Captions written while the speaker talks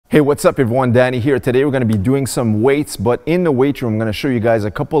Hey, what's up everyone? Danny here. Today we're going to be doing some weights, but in the weight room I'm going to show you guys a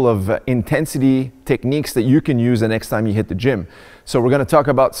couple of intensity techniques that you can use the next time you hit the gym. So we're going to talk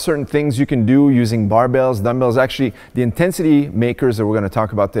about certain things you can do using barbells, dumbbells. Actually, the intensity makers that we're going to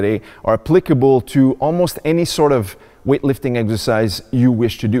talk about today are applicable to almost any sort of weightlifting exercise you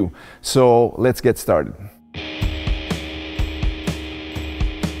wish to do. So let's get started.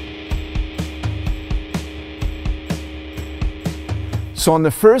 So on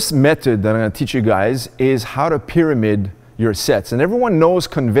the first method that I'm going to teach you guys is how to pyramid your sets. And everyone knows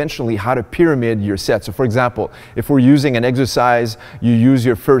conventionally how to pyramid your sets. So for example, if we're using an exercise, you use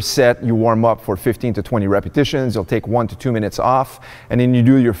your first set, you warm up for 15 to 20 repetitions, you'll take 1 to 2 minutes off, and then you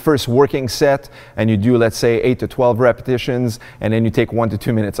do your first working set, and you do, let's say, 8 to 12 repetitions, and then you take 1 to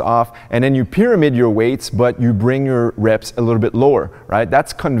 2 minutes off, and then you pyramid your weights, but you bring your reps a little bit lower, right?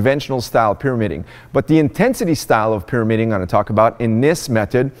 That's conventional style pyramiding. But the intensity style of pyramiding I'm going to talk about in this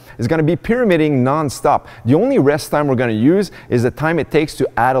method is going to be pyramiding non-stop. The only rest time we're going to use is the time it takes to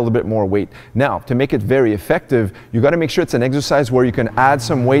add a little bit more weight. Now, to make it very effective, you got to make sure it's an exercise where you can add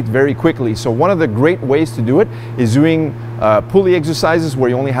some weight very quickly. So one of the great ways to do it is doing pulley exercises where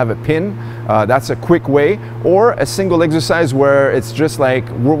you only have a pin. That's a quick way, or a single exercise where it's just like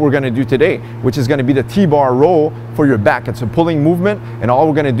what we're going to do today, which is going to be the T-bar row for your back. It's a pulling movement, and all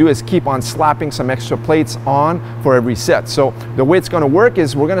we're going to do is keep on slapping some extra plates on for every set. So the way it's going to work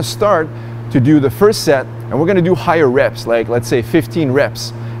is we're going to start to do the first set, and we're going to do higher reps, like let's say 15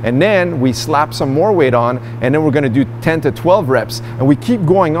 reps. And then we slap some more weight on, and then we're going to do 10 to 12 reps. And we keep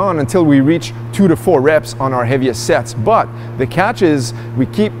going on until we reach 2 to 4 reps on our heaviest sets. But the catch is we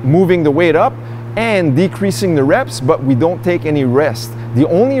keep moving the weight up and decreasing the reps, but we don't take any rest. The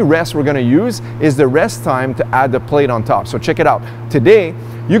only rest we're going to use is the rest time to add the plate on top. So check it out. Today,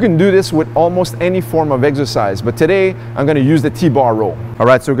 you can do this with almost any form of exercise, but today I'm going to use the T-bar row. All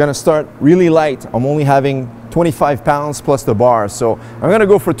right, so we're going to start really light. I'm only having 25 pounds plus the bar, so I'm going to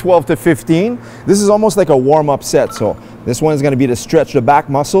go for 12 to 15. This is almost like a warm-up set, so this one is going to be to stretch the back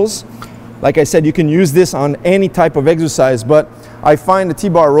muscles. Like I said, you can use this on any type of exercise, but I find the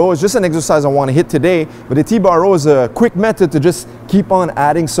T-bar row is just an exercise I want to hit today, but the T-bar row is a quick method to just keep on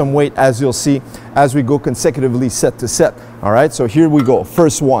adding some weight, as you'll see, as we go consecutively set to set. All right, so here we go.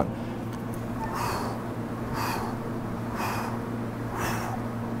 First one.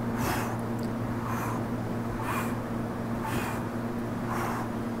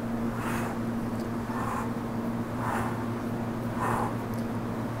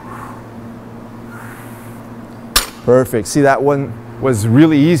 Perfect. See, that one was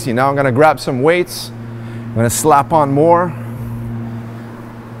really easy. Now I'm going to grab some weights. I'm going to slap on more.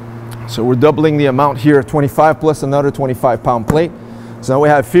 So we're doubling the amount here, 25 plus another 25-pound plate. So now we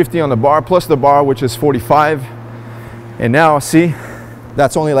have 50 on the bar plus the bar, which is 45. And now, see,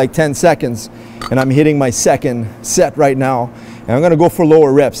 that's only like 10 seconds. And I'm hitting my second set right now. And I'm going to go for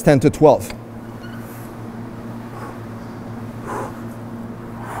lower reps, 10 to 12.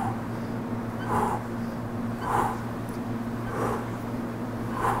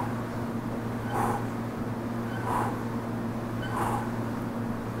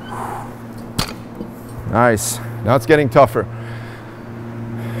 Nice. Now it's getting tougher.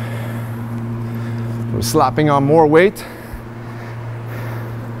 We're slapping on more weight.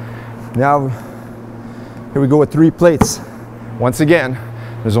 Now, here we go with 3 plates. Once again,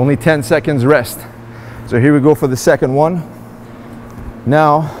 there's only 10 seconds rest. So here we go for the second one.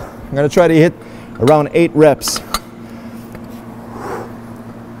 Now, I'm going to try to hit around 8 reps.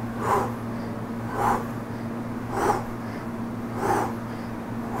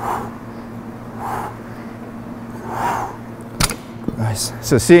 Nice.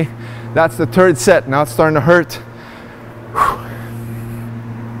 So see, that's the third set. Now it's starting to hurt.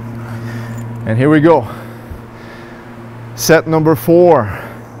 And here we go. Set number 4.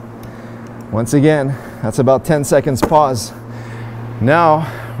 Once again, that's about 10 seconds pause. Now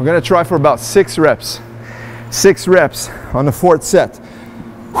we're going to try for about 6 reps. 6 reps on the 4th set.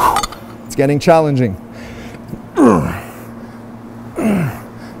 It's getting challenging.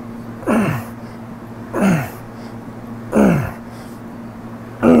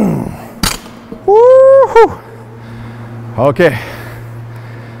 Okay,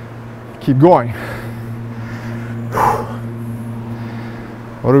 keep going.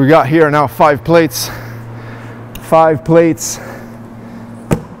 What do we got here now? 5 plates. 5 plates.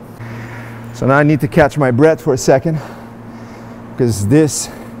 So now I need to catch my breath for a second, because this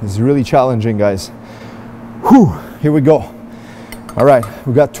is really challenging, guys. Whew, here we go. All right,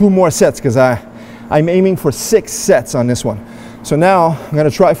 we've got 2 more sets, because I'm aiming for 6 sets on this one. So now I'm going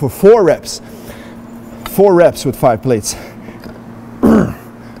to try for 4 reps. 4 reps with 5 plates.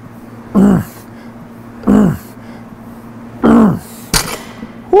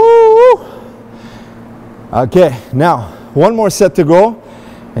 Okay, now one more set to go,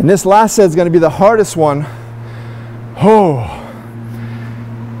 and this last set is going to be the hardest one. Oh,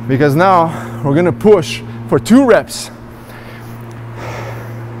 because now we're going to push for 2 reps.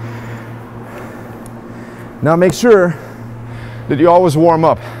 Now make sure that you always warm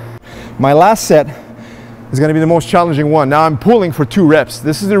up. My last set is going to be the most challenging one. Now I'm pulling for 2 reps.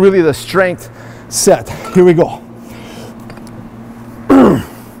 This is really the strength set. Here we go.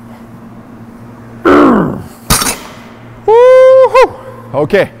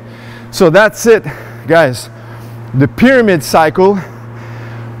 Okay, so that's it, guys. The pyramid cycle,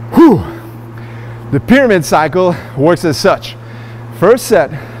 the pyramid cycle works as such. First set,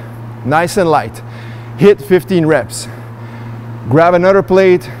 nice and light. Hit 15 reps. Grab another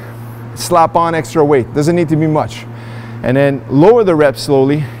plate, slap on extra weight. Doesn't need to be much. And then lower the reps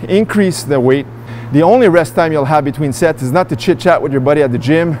slowly, increase the weight. The only rest time you'll have between sets is not to chit chat with your buddy at the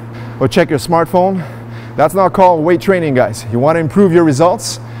gym or check your smartphone. That's not called weight training, guys. You want to improve your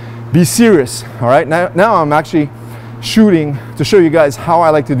results? Be serious, all right? Now I'm actually shooting to show you guys how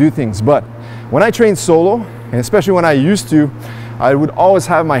I like to do things. But when I train solo, and especially when I used to, I would always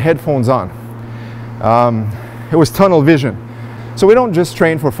have my headphones on. It was tunnel vision. So we don't just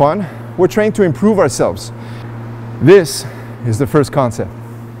train for fun. We're trained to improve ourselves. This is the first concept.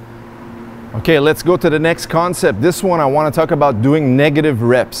 Okay, let's go to the next concept. This one I want to talk about doing negative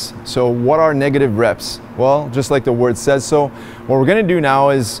reps. So what are negative reps? Well, just like the word says so, what we're going to do now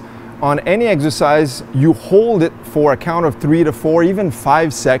is on any exercise, you hold it for a count of 3 to 4, even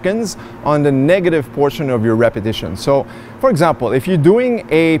 5 seconds on the negative portion of your repetition. So for example, if you're doing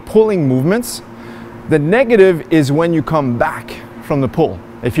a pulling movements, the negative is when you come back from the pull.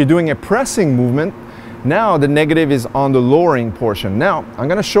 If you're doing a pressing movement, now the negative is on the lowering portion. Now I'm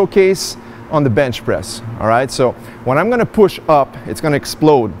going to showcase on the bench press. All right, so when I'm going to push up, it's going to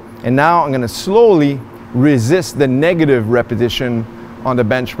explode, and now I'm going to slowly resist the negative repetition on the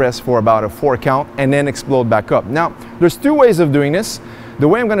bench press for about a 4 count and then explode back up. Now there's 2 ways of doing this. The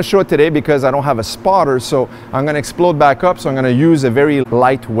way I'm going to show it today, because I don't have a spotter, so I'm going to explode back up, so I'm going to use a very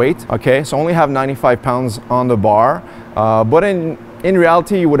light weight. Okay, so I only have 95 pounds on the bar, but in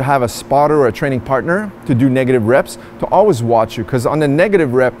reality, you would have a spotter or a training partner to do negative reps to always watch you, because on the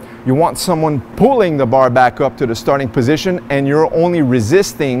negative rep, you want someone pulling the bar back up to the starting position and you're only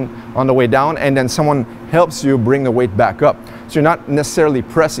resisting on the way down, and then someone helps you bring the weight back up. So you're not necessarily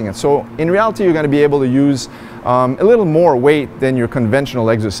pressing it. So in reality, you're going to be able to use a little more weight than your conventional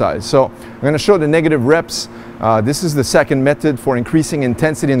exercise. So I'm going to show the negative reps. This is the second method for increasing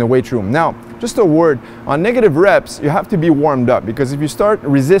intensity in the weight room. Now, just a word, on negative reps, you have to be warmed up, because if you start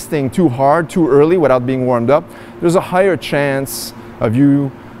resisting too hard, too early without being warmed up, there's a higher chance of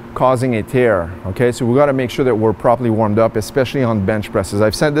you causing a tear. Okay, so we got to make sure that we're properly warmed up, especially on bench presses.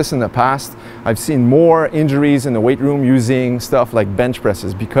 I've said this in the past. I've seen more injuries in the weight room using stuff like bench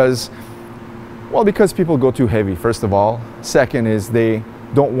presses because people go too heavy, first of all. Second is they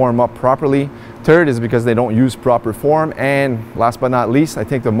don't warm up properly. Third is because they don't use proper form. And last but not least, I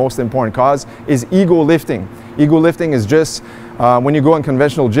think the most important cause is ego lifting. Ego lifting is just when you go in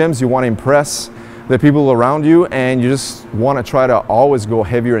conventional gyms, you want to impress the people around you, and you just want to try to always go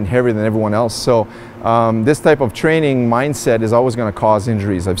heavier and heavier than everyone else. So this type of training mindset is always going to cause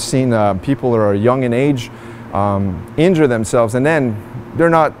injuries. I've seen people that are young in age injure themselves, and then they're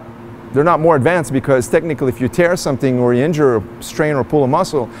not more advanced, because technically if you tear something or you injure, or strain or pull a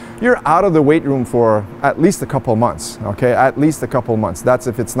muscle, you're out of the weight room for at least a couple of months, okay? At least a couple of months. That's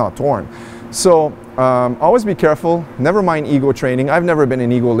if it's not torn. So always be careful. Never mind ego training. I've never been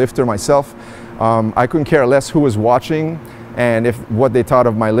an ego lifter myself. I couldn't care less who was watching and what they thought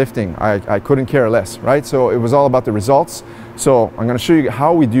of my lifting. I couldn't care less, right? So it was all about the results. So I'm going to show you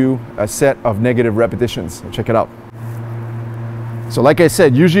how we do a set of negative repetitions. Check it out. So like I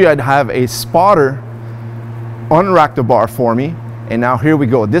said, usually I'd have a spotter unrack the bar for me. And now here we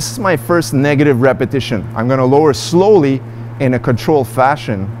go. This is my first negative repetition. I'm going to lower slowly in a controlled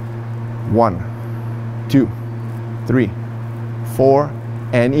fashion. 1, 2, 3, 4,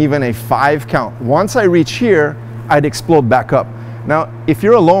 and even a 5 count. Once I reach here, I'd explode back up. Now, if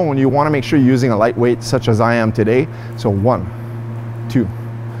you're alone, you want to make sure you're using a lightweight such as I am today. So 1, 2,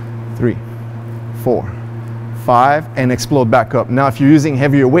 3, 4, 5, and explode back up. Now, if you're using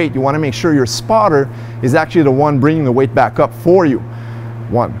heavier weight, you want to make sure your spotter is actually the one bringing the weight back up for you.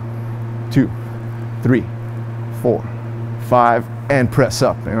 1, 2, 3, 4, 5, and press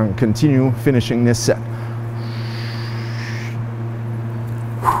up. And I'll continue finishing this set.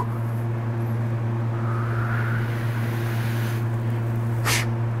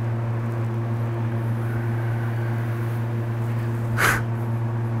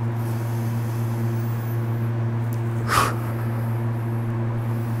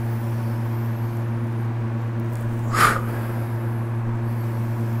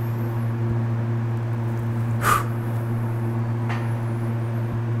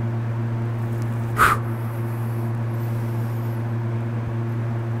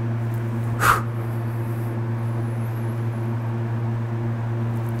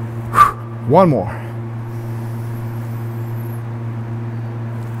 One more.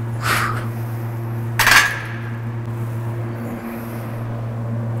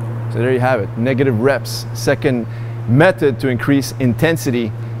 So there you have it, negative reps. Second method to increase intensity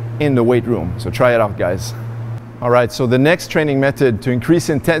in the weight room. So try it out, guys. All right, so the next training method to increase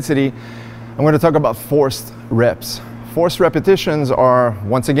intensity, I'm going to talk about forced reps. Forced repetitions are,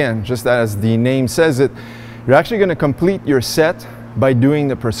 once again, just as the name says it, you're actually going to complete your set by doing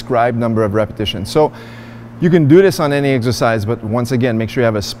the prescribed number of repetitions. So you can do this on any exercise, but once again, make sure you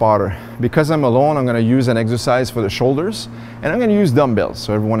have a spotter. Because I'm alone, I'm going to use an exercise for the shoulders, and I'm going to use dumbbells.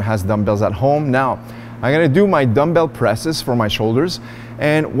 So everyone has dumbbells at home. Now, I'm going to do my dumbbell presses for my shoulders,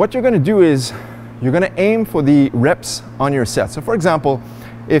 and what you're going to do is you're going to aim for the reps on your set. So for example,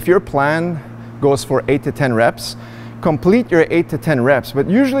 if your plan goes for 8 to 10 reps, complete your 8 to 10 reps, but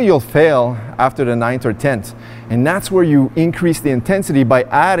usually you'll fail after the 9th or 10th. And that's where you increase the intensity by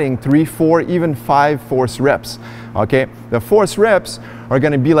adding 3, 4, even 5 forced reps. Okay, the forced reps are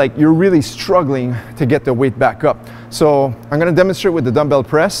going to be like you're really struggling to get the weight back up. So I'm going to demonstrate with the dumbbell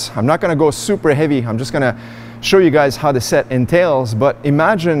press. I'm not going to go super heavy. I'm just going to show you guys how the set entails, but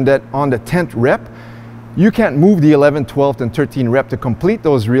imagine that on the 10th rep, you can't move the 11th, 12th, and 13th rep to complete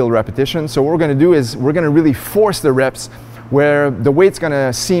those real repetitions. So what we're going to do is we're going to really force the reps where the weight's going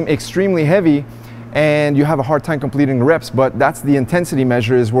to seem extremely heavy and you have a hard time completing the reps, but that's the intensity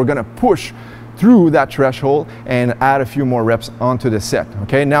measure, is we're going to push through that threshold and add a few more reps onto the set.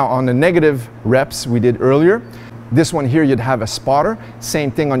 Okay, now on the negative reps we did earlier, this one here, you'd have a spotter.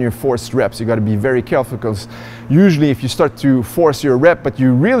 Same thing on your forced reps. You got to be very careful, because usually if you start to force your rep but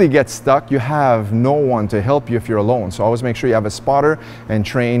you really get stuck, you have no one to help you if you're alone. So always make sure you have a spotter and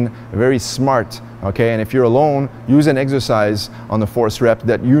train very smart. Okay, and if you're alone, use an exercise on the forced rep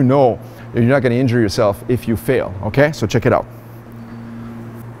that you know you're not going to injure yourself if you fail. Okay, so check it out.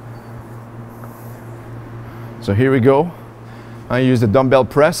 So here we go. I use the dumbbell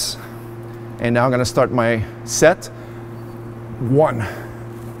press. And now I'm going to start my set. 1,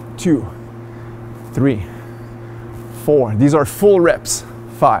 2, 3, 4. These are full reps.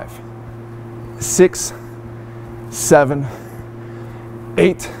 5, 6, 7,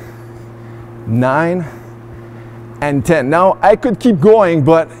 8, 9, and 10. Now I could keep going,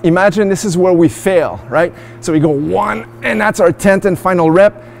 but imagine this is where we fail, right? So we go 1, and that's our 10th and final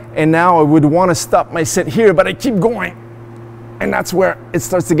rep. And now I would want to stop my set here, but I keep going. And that's where it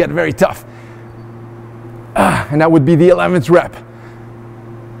starts to get very tough. And that would be the 11th rep.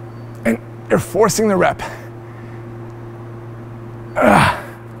 And you're forcing the rep.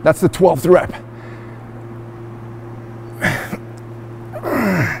 That's the 12th rep.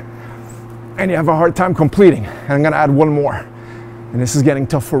 And you have a hard time completing. And I'm going to add one more. And this is getting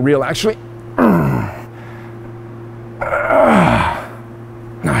tough for real, actually.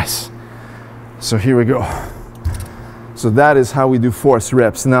 Nice. So here we go. So that is how we do forced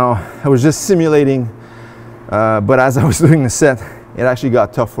reps. Now, I was just simulating. But as I was doing the set, it actually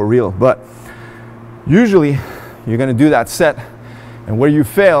got tough for real. But usually you're going to do that set, and where you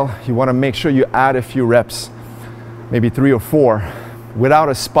fail, you want to make sure you add a few reps, maybe 3 or 4, without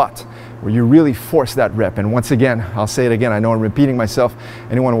a spot where you really force that rep. And once again, I'll say it again, I know I'm repeating myself.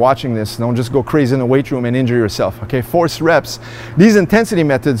 Anyone watching this, don't just go crazy in the weight room and injure yourself. Okay, forced reps. These intensity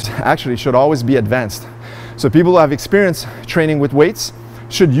methods actually should always be advanced. So people who have experience training with weights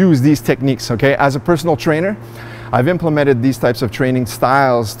should use these techniques. Okay, as a personal trainer, I've implemented these types of training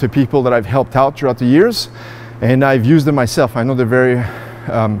styles to people that I've helped out throughout the years, and I've used them myself. I know they're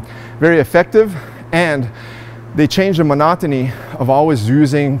very effective, and they change the monotony of always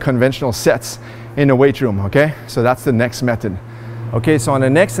using conventional sets in the weight room. Okay, so that's the next method. Okay, so on the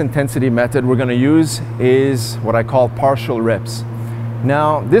next intensity method we're going to use is what I call partial reps.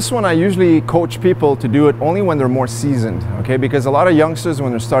 Now, this one I usually coach people to do it only when they're more seasoned, okay? Because a lot of youngsters, when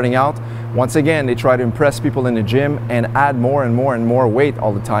they're starting out, once again, they try to impress people in the gym and add more and more and more weight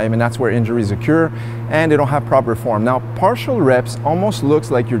all the time, and that's where injuries occur, and they don't have proper form. Now, partial reps almost looks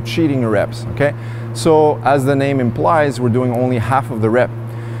like you're cheating the reps, okay? So, as the name implies, we're doing only half of the rep.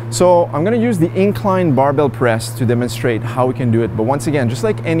 So, I'm gonna use the incline barbell press to demonstrate how we can do it, but once again, just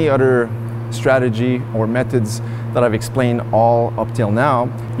like any other strategy or methods that I've explained all up till now,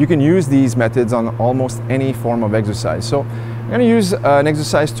 you can use these methods on almost any form of exercise. So I'm going to use an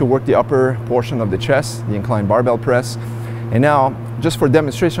exercise to work the upper portion of the chest, the inclined barbell press. And now, just for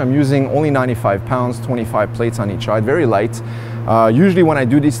demonstration, I'm using only 95 pounds, 25 plates on each side, very light. Usually when I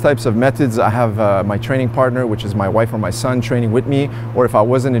do these types of methods, I have my training partner, which is my wife or my son, training with me, or if I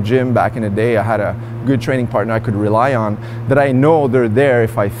was in a gym back in the day, I had a good training partner I could rely on, that I know they're there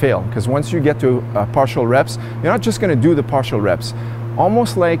if I fail. Because once you get to partial reps, you're not just going to do the partial reps.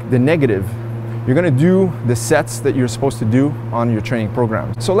 Almost like the negative you're gonna do the sets that you're supposed to do on your training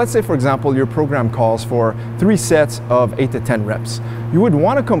program. So let's say, for example, your program calls for 3 sets of 8 to 10 reps. You would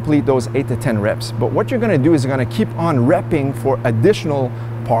want to complete those 8 to 10 reps, but what you're gonna do is you're gonna keep on repping for additional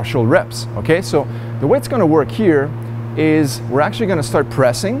partial reps, okay? So the way it's gonna work here is we're actually gonna start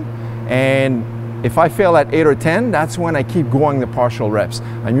pressing, and if I fail at 8 or 10, that's when I keep going the partial reps.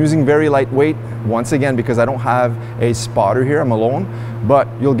 I'm using very lightweight, once again, because I don't have a spotter here, I'm alone, but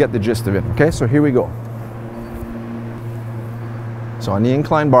you'll get the gist of it, okay? So here we go. So on the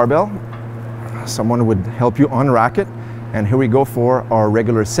incline barbell, someone would help you unrack it, and here we go for our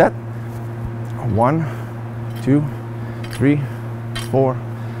regular set. 1, 2, 3, 4,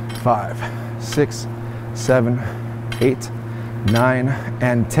 5, 6, 7, 8, 9,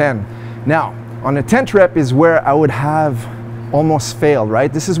 and 10. Now, on the 10th rep is where I would have almost failed,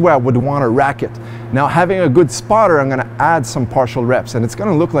 right? This is where I would want to rack it. Now, having a good spotter, I'm going to add some partial reps, and it's going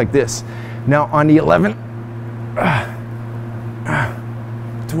to look like this. Now, on the 11,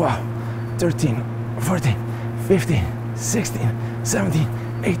 12, 13, 14, 15, 16, 17,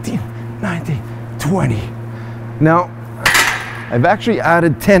 18, 19, 20. Now, I've actually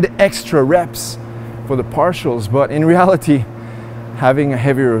added 10 extra reps for the partials, but in reality, having a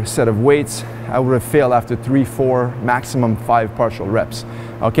heavier set of weights, I would have failed after 3, 4, maximum 5 partial reps.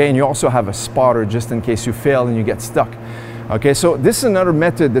 Okay, and you also have a spotter just in case you fail and you get stuck. Okay, so this is another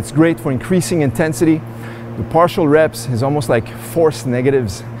method that's great for increasing intensity. The partial reps is almost like forced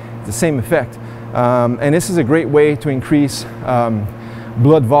negatives, it's the same effect. And this is a great way to increase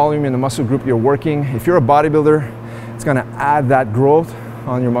blood volume in the muscle group you're working. If you're a bodybuilder, it's gonna add that growth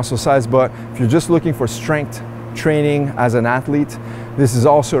on your muscle size, but if you're just looking for strength training as an athlete, this is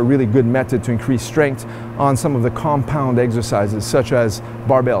also a really good method to increase strength on some of the compound exercises such as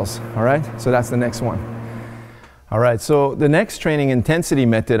barbells, all right? So that's the next one. All right, so the next training intensity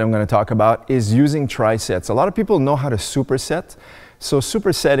method I'm gonna talk about is using trisets. A lot of people know how to superset. So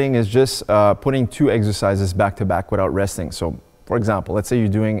supersetting is just putting 2 exercises back to back without resting. So for example, let's say you're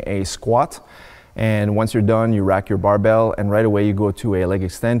doing a squat, and once you're done, you rack your barbell, and right away you go to a leg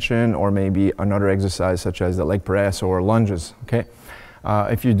extension or maybe another exercise such as the leg press or lunges, okay?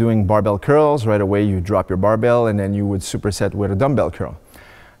 If you're doing barbell curls, right away you drop your barbell and then you would superset with a dumbbell curl.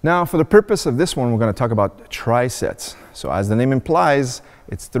 Now, for the purpose of this one, we're going to talk about trisets. So as the name implies,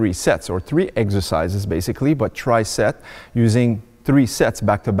 it's 3 sets or 3 exercises basically, but triset, using 3 sets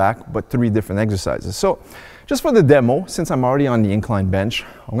back to back, but 3 different exercises. So just for the demo, since I'm already on the incline bench,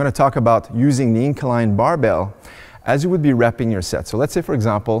 I'm going to talk about using the incline barbell as you would be repping your set. So let's say, for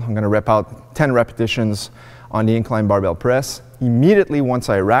example, I'm going to rep out 10 repetitions on the incline barbell press. Immediately once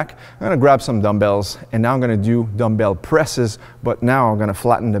I rack, I'm going to grab some dumbbells, and now I'm going to do dumbbell presses, but now I'm going to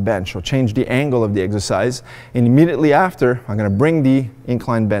flatten the bench or change the angle of the exercise. And immediately after, I'm going to bring the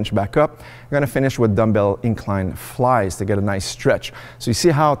incline bench back up. I'm going to finish with dumbbell incline flies to get a nice stretch. So you see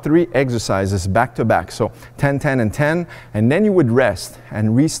how 3 exercises back to back. So 10, 10, and 10, and then you would rest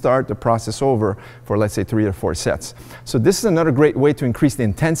and restart the process over for, let's say, 3 or 4 sets. So this is another great way to increase the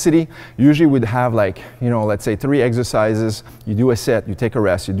intensity. Usually we'd have, like, you know, let's say 3 exercises. You do a set, you take a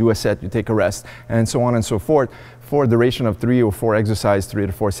rest, you do a set, you take a rest, and so on and so forth for a duration of 3 or 4 exercises, 3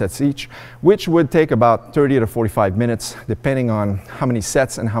 to 4 sets each, which would take about 30 to 45 minutes, depending on how many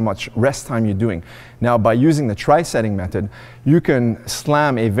sets and how much rest time you're doing. Now, by using the trisetting method, you can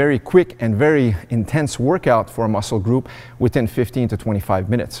slam a very quick and very intense workout for a muscle group within 15 to 25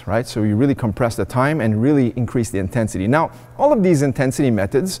 minutes, right? So you really compress the time and really increase the intensity. Now, all of these intensity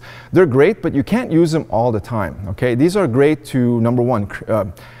methods, they're great, but you can't use them all the time, okay? These are great to, number one,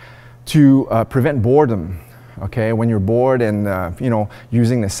 prevent boredom. Okay, when you're bored and you know,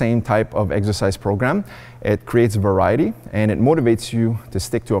 using the same type of exercise program, it creates variety and it motivates you to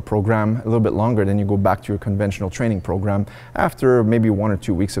stick to a program a little bit longer than you go back to your conventional training program after maybe 1 or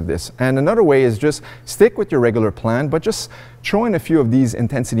 2 weeks of this. And another way is just stick with your regular plan, but just throw in a few of these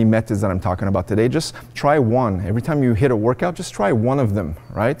intensity methods that I'm talking about today. Just try one. Every time you hit a workout, just try one of them,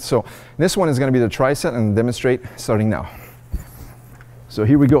 right? So this one is going to be the tricep, and demonstrate starting now. So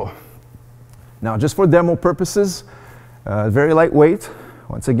here we go. Now, just for demo purposes, very lightweight,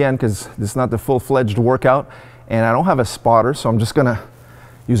 once again, because this is not the full-fledged workout, and I don't have a spotter, so I'm just gonna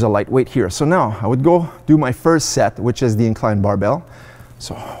use a lightweight here. So now, I would go do my first set, which is the incline barbell.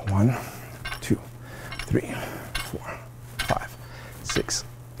 So 1, 2, 3, 4, 5, 6,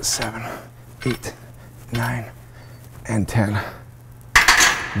 7, 8, 9, and 10.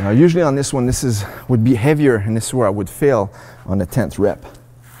 Now, usually on this one, would be heavier, and this is where I would fail on the 10th rep.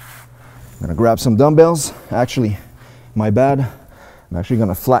 I'm gonna grab some dumbbells. Actually, my bad. I'm actually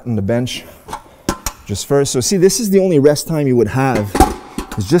gonna flatten the bench just first. So see, this is the only rest time you would have.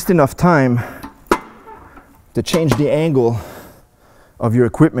 It's just enough time to change the angle of your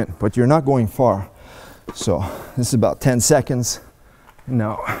equipment, but you're not going far. So this is about 10 seconds.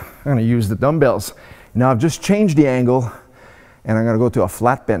 Now I'm gonna use the dumbbells. Now I've just changed the angle and I'm gonna go to a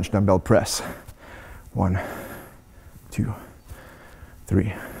flat bench dumbbell press. 1, 2,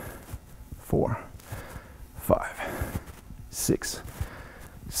 3, 4, 5, 6,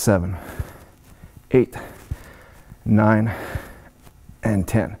 7, 8, 9, and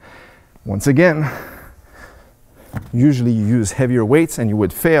 10. Once again, usually you use heavier weights and you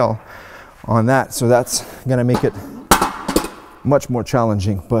would fail on that, so that's gonna make it much more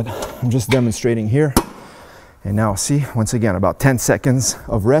challenging, but I'm just demonstrating here. And now see, once again, about 10 seconds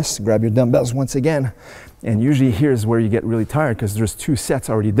of rest. Grab your dumbbells once again, and usually here's where you get really tired because there's 2 sets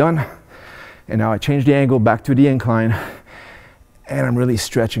already done. And now I change the angle back to the incline, and I'm really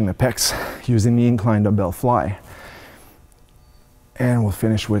stretching the pecs using the incline dumbbell fly. And we'll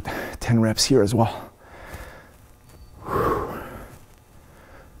finish with 10 reps here as well.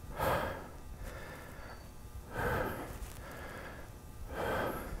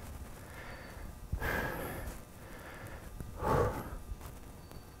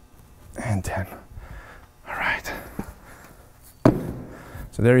 And 10. All right.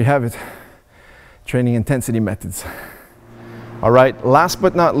 So there you have it. Training intensity methods. All right, last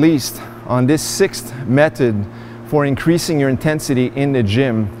but not least, on this 6th method for increasing your intensity in the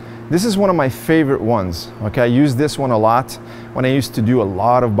gym, this is one of my favorite ones. Okay, I use this one a lot when I used to do a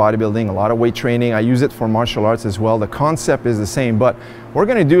lot of bodybuilding, a lot of weight training. I use it for martial arts as well. The concept is the same, but what we're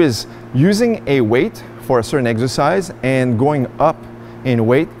gonna do is using a weight for a certain exercise and going up in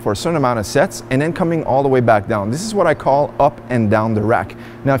weight for a certain amount of sets and then coming all the way back down. This is what I call up and down the rack.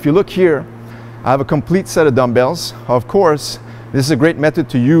 Now, if you look here, I have a complete set of dumbbells. Of course, this is a great method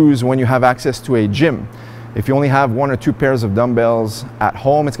to use when you have access to a gym. If you only have 1 or 2 pairs of dumbbells at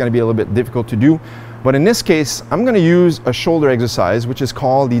home, it's gonna be a little bit difficult to do. But in this case, I'm gonna use a shoulder exercise, which is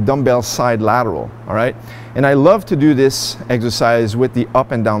called the dumbbell side lateral, all right? And I love to do this exercise with the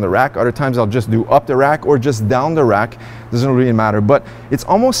up and down the rack. Other times I'll just do up the rack or just down the rack. Doesn't really matter, but it's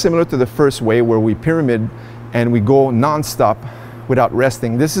almost similar to the first way where we pyramid and we go non-stop without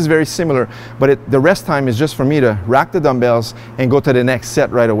resting. This is very similar, but the rest time is just for me to rack the dumbbells and go to the next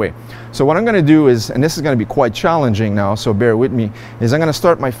set right away. So what I'm gonna do is, and this is gonna be quite challenging now, so bear with me, is I'm gonna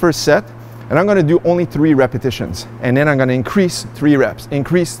start my first set and I'm gonna do only 3 repetitions. And then I'm gonna increase 3 reps,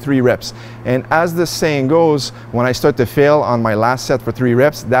 increase 3 reps. And as the saying goes, when I start to fail on my last set for 3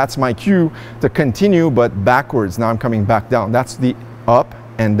 reps, that's my cue to continue, but backwards. Now I'm coming back down. That's the up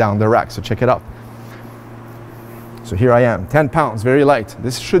and down the rack, so check it out. So here I am, 10 pounds, very light.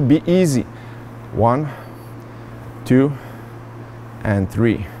 This should be easy. 1, 2, and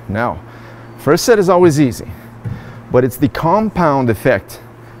 3. Now, first set is always easy, but it's the compound effect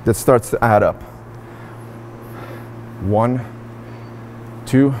that starts to add up. 1,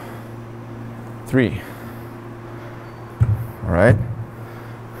 2, 3. All right.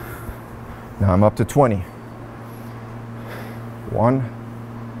 Now I'm up to 20. 1,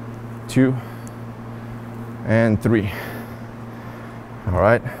 2, and 3. All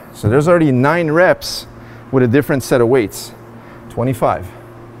right, so there's already 9 reps with a different set of weights. 25.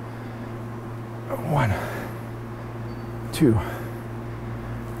 1, 2,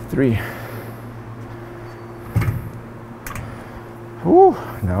 3. Woo,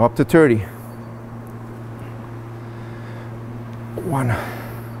 now up to 30. 1,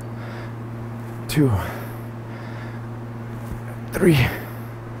 2, 3.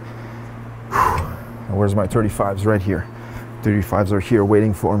 Where's my 35s? Right here. 35s are here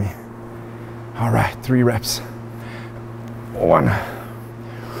waiting for me. All right, 3 reps. 1,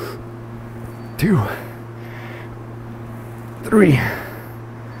 2, 3.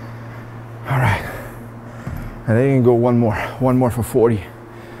 All right. And then you can go one more for 40.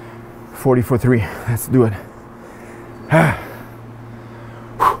 40 for 3. Let's do it.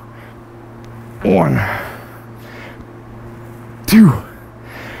 1, 2,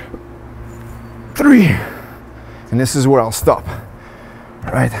 3. And this is where I'll stop.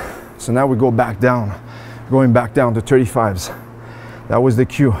 All right. So now we go back down, going back down to 35s. That was the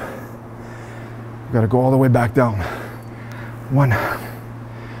cue. Got to go all the way back down. 1,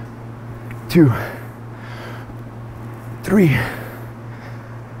 2, 3.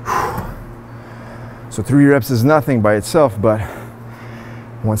 So 3 reps is nothing by itself, but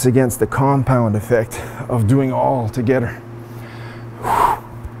once again, it's the compound effect of doing all together.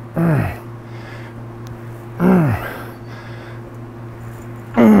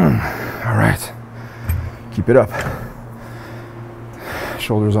 All right, keep it up.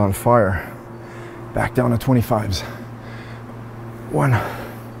 Shoulders on fire. Back down to 25s. 1,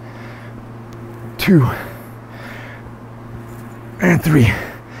 2, and 3.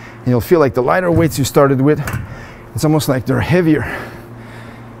 And you'll feel like the lighter weights you started with, it's almost like they're heavier.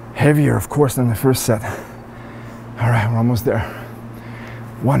 Heavier, of course, than the first set. All right, we're almost there.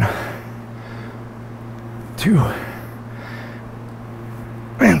 1, 2,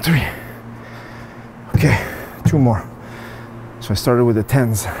 and 3. Okay, 2 more. So I started with the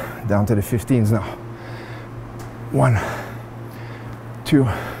 10s, down to the 15s now. 1, 2,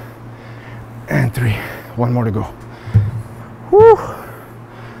 and 3. 1 more to go. Woo!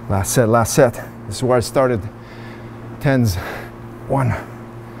 Last set, last set. This is where I started. 10s. 1,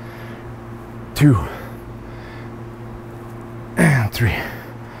 2, and 3.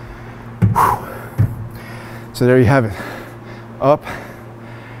 Whew. So there you have it. Up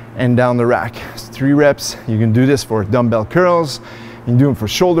and down the rack. It's 3 reps. You can do this for dumbbell curls. You can do them for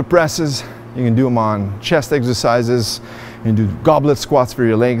shoulder presses. You can do them on chest exercises. You can do goblet squats for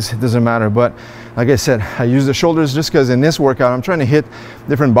your legs. It doesn't matter. But like I said, I use the shoulders just because in this workout, I'm trying to hit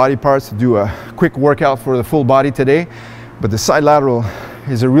different body parts to do a quick workout for the full body today. But the side lateral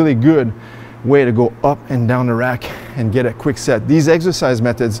is a really good way to go up and down the rack and get a quick set. These exercise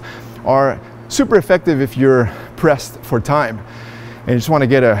methods are super effective if you're pressed for time and you just want to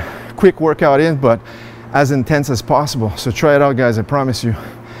get a quick workout in, but as intense as possible. So try it out, guys. I promise you,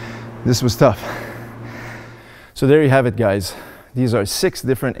 this was tough. So there you have it, guys. These are 6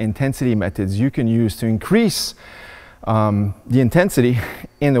 different intensity methods you can use to increase the intensity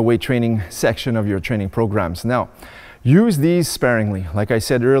in the weight training section of your training programs. Now, use these sparingly. Like I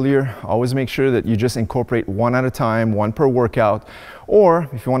said earlier, always make sure that you just incorporate 1 at a time, 1 per workout, or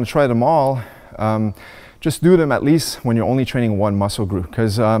if you want to try them all, just do them at least when you're only training 1 muscle group,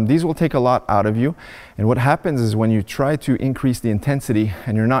 because these will take a lot out of you. And what happens is when you try to increase the intensity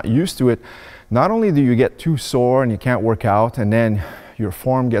and you're not used to it, not only do you get too sore and you can't work out, and then your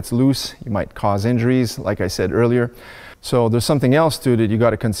form gets loose, you might cause injuries, like I said earlier. So there's something else too that you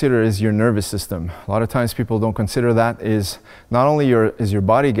got to consider is your nervous system. A lot of times people don't consider that is not only is your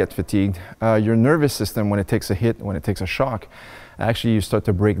body get fatigued, your nervous system, when it takes a hit, when it takes a shock, actually you start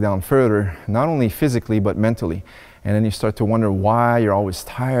to break down further, not only physically but mentally. And then you start to wonder why you're always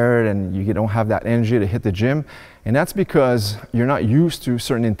tired and you don't have that energy to hit the gym. And that's because you're not used to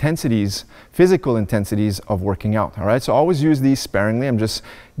certain intensities, physical intensities of working out, all right? So always use these sparingly. I'm just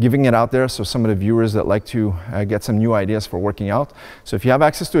giving it out there so some of the viewers that like to get some new ideas for working out. So if you have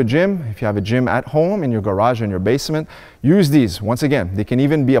access to a gym, if you have a gym at home, in your garage, in your basement, use these. Once again, they can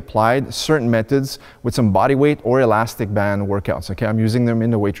even be applied, certain methods, with some body weight or elastic band workouts, okay? I'm using them in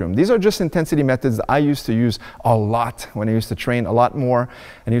the weight room. These are just intensity methods that I used to use a lot when I used to train a lot more.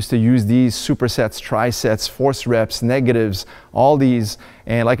 And I used to use these supersets, trisets, force reps, negatives, all these.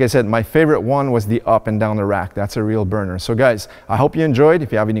 And like I said, my favorite one was the up and down the rack. That's a real burner. So guys, I hope you enjoyed.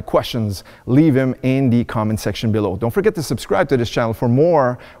 If you have any questions, leave them in the comment section below. Don't forget to subscribe to this channel for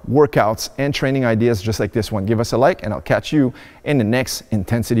more workouts and training ideas just like this one. Give us a like and I'll catch you in the next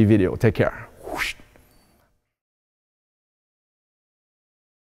intensity video. Take care. Whoosh.